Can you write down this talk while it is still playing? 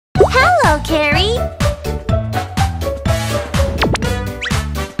go, Carrie!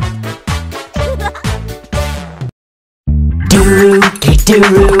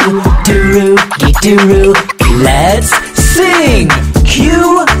 Doo-roo-dee-doo-roo, doo-roo-dee-doo-roo. Let's sing!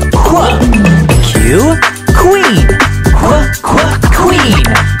 Q, qua. Q, queen. Qua, queen.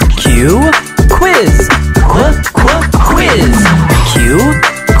 Q, quiz. Qua, quiz. Q,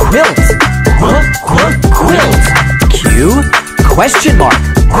 quilt. Qua, quilt. Q, question mark.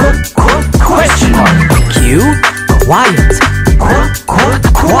 Qua, question mark. Q, quiet. Qua,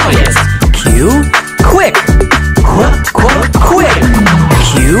 quiet. Q, quick. Quick.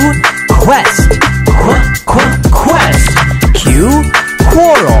 Q, quest. Quest. Q,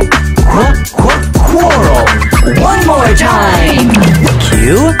 quarrel. Quarrel. One more time.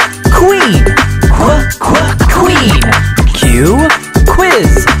 Q, queen. Queen. Q,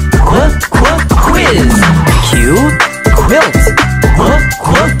 quiz. Quiz. Q, quilt.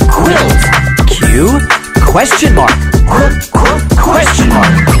 Quilt. Q, question mark. Question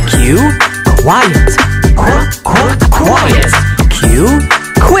mark. Q, quiet. Quiet. Q,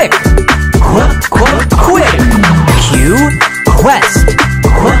 quick. Quick. Q, quest.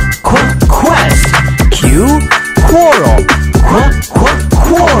 Quest. Q, quarrel.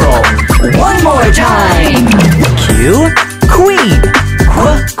 Quarrel. One more time. Q, queen.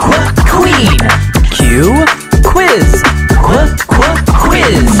 Queen. Q, quiz.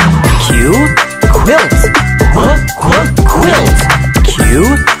 Quiz. Q, quilt. Quilt. Q,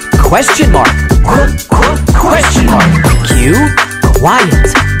 question mark. Question mark. Q, quiet.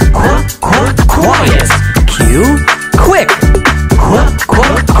 Quiet. Q, quick.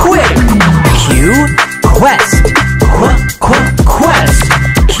 Quick. Q, quest. Quest.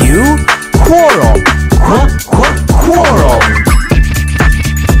 Q, quarrel. Quarrel.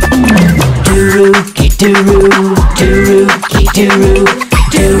 Doo-roo-dee-doo-roo, doo-roo-dee-doo-roo,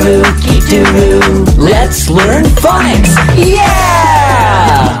 doo-roo-dee-doo-roo. Let's learn phonics.